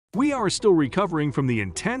We are still recovering from the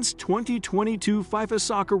intense 2022 FIFA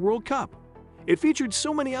Soccer World Cup. It featured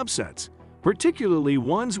so many upsets, particularly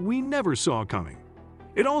ones we never saw coming.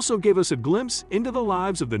 It also gave us a glimpse into the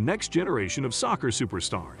lives of the next generation of soccer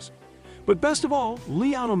superstars. But best of all,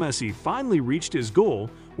 Lionel Messi finally reached his goal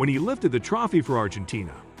when he lifted the trophy for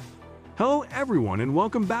Argentina. Hello everyone and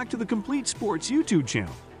welcome back to the Complete Sports YouTube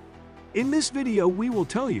channel. In this video we will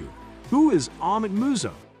tell you, who is Ahmed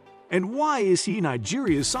Musa? And why is he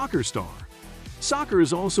Nigeria's soccer star? Soccer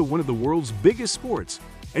is also one of the world's biggest sports,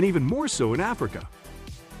 and even more so in Africa.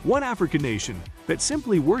 One African nation that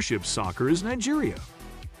simply worships soccer is Nigeria.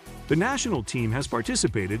 The national team has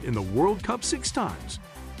participated in the World Cup 6 times,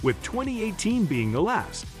 with 2018 being the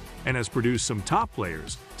last, and has produced some top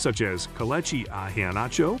players such as Kelechi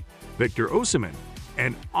Iheanacho, Victor Osimhen,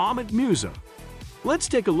 and Ahmed Musa. Let's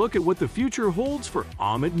take a look at what the future holds for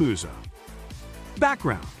Ahmed Musa.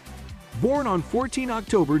 Background: born on 14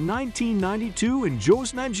 October 1992 in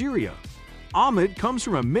Jos, Nigeria, Ahmed comes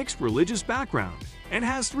from a mixed religious background and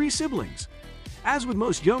has 3 siblings. As with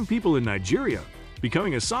most young people in Nigeria,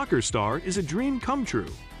 becoming a soccer star is a dream come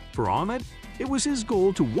true. For Ahmed, it was his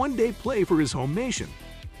goal to one day play for his home nation,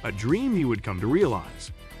 a dream he would come to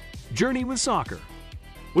realize. Journey with soccer.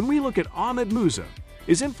 When we look at Ahmed Musa,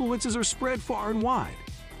 his influences are spread far and wide.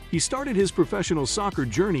 He started his professional soccer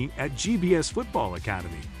journey at GBS Football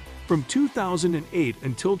Academy from 2008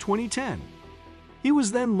 until 2010. He was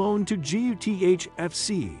then loaned to GUTH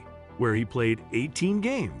FC, where he played 18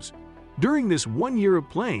 games. During this 1 year of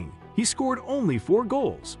playing, he scored only 4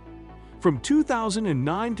 goals. From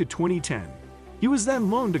 2009 to 2010, he was then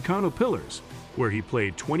loaned to Kano Pillars, where he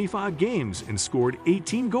played 25 games and scored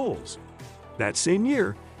 18 goals. That same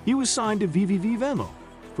year, he was signed to VVV Venlo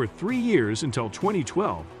for 3 years until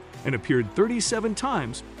 2012 and appeared 37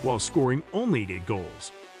 times while scoring only 8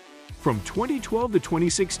 goals. From 2012 to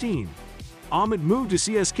 2016, Ahmed moved to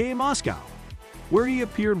CSKA Moscow, where he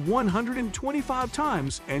appeared 125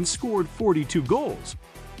 times and scored 42 goals.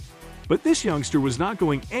 But this youngster was not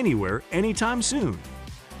going anywhere anytime soon.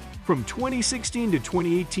 From 2016 to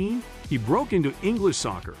 2018, he broke into English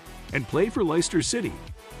soccer and played for Leicester City,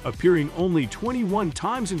 appearing only 21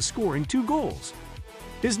 times and scoring 2 goals.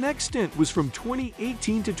 His next stint was from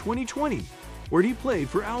 2018 to 2020, where he played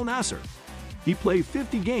for al-Nassr. He played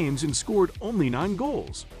 50 games and scored only 9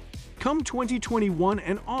 goals. Come 2021,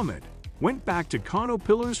 and Ahmed went back to Kano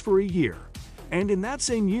Pillars for a year, and in that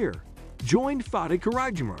same year, joined Fatih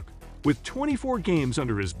Karagümrük with 24 games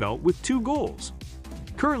under his belt with 2 goals.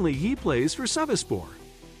 Currently, he plays for Sivasspor.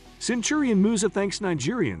 Centurion Musa thanks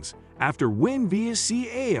Nigerians after win via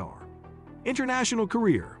CAR. International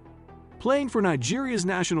career. Playing for Nigeria's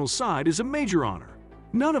national side is a major honor.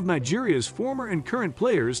 None of Nigeria's former and current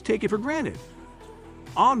players take it for granted.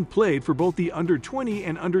 Ahmed played for both the under-20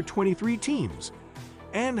 and under-23 teams,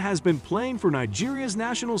 and has been playing for Nigeria's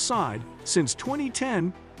national side since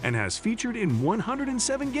 2010 and has featured in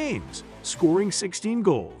 107 games, scoring 16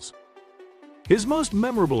 goals. His most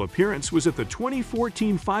memorable appearance was at the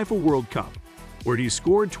 2014 FIFA World Cup, where he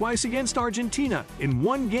scored twice against Argentina in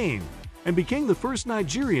 1 game and became the first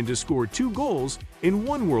Nigerian to score 2 goals in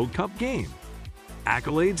 1 World Cup game.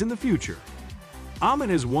 Accolades in the future.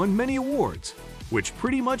 Ahmed has won many awards, which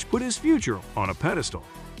pretty much put his future on a pedestal.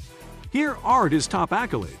 Here are his top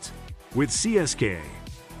accolades. With CSKA,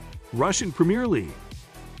 Russian Premier League,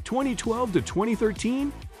 2012 to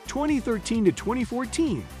 2013, 2013 to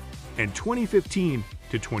 2014, and 2015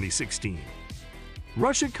 to 2016.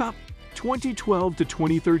 Russia Cup, 2012 to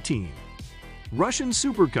 2013. Russian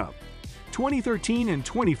Super Cup, 2013 and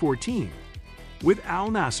 2014, with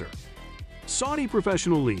al-Nassr. Saudi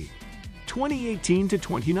Professional League, 2018 to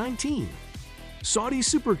 2019. Saudi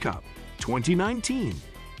Super Cup, 2019.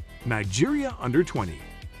 Nigeria Under-20.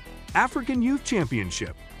 African Youth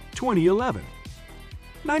Championship, 2011.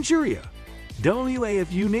 Nigeria,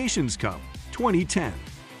 WAFU Nations Cup, 2010.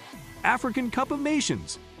 African Cup of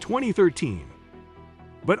Nations, 2013.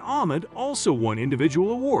 But Ahmed also won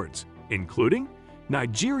individual awards, including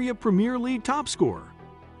Nigeria Premier League Top Scorer,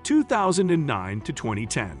 2009 to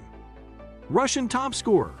 2010. Russian Top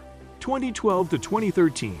Scorer, 2012 to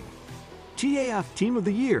 2013. TAF Team of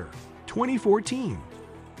the Year, 2014.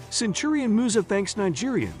 Centurion Musa thanks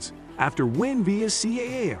Nigerians after win via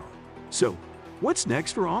CAR. So, what's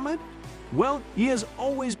next for Ahmed? Well, he has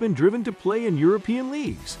always been driven to play in European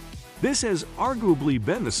leagues. This has arguably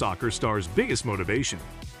been the soccer star's biggest motivation.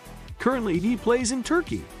 Currently, he plays in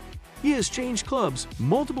Turkey. He has changed clubs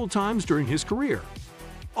multiple times during his career,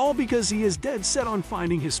 all because he is dead set on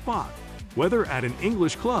finding his spot, whether at an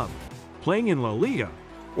English club, playing in La Liga,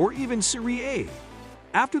 or even Serie A.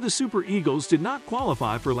 After the Super Eagles did not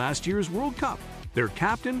qualify for last year's World Cup, their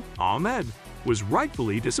captain, Ahmed, was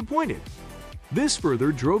rightfully disappointed. This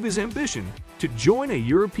further drove his ambition to join a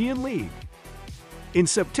European league. In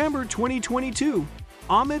September 2022,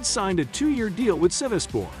 Ahmed signed a 2-year deal with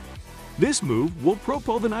Sivasspor. This move will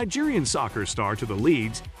propel the Nigerian soccer star to the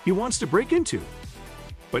leagues he wants to break into.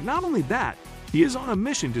 But not only that, he is on a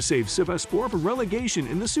mission to save Sivasspor from relegation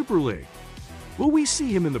in the Super League. Will we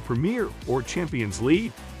see him in the Premier or Champions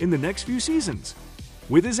League in the next few seasons?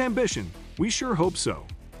 With his ambition, we sure hope so.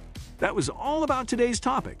 That was all about today's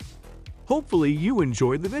topic. Hopefully you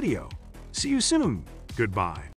enjoyed the video. See you soon. Goodbye.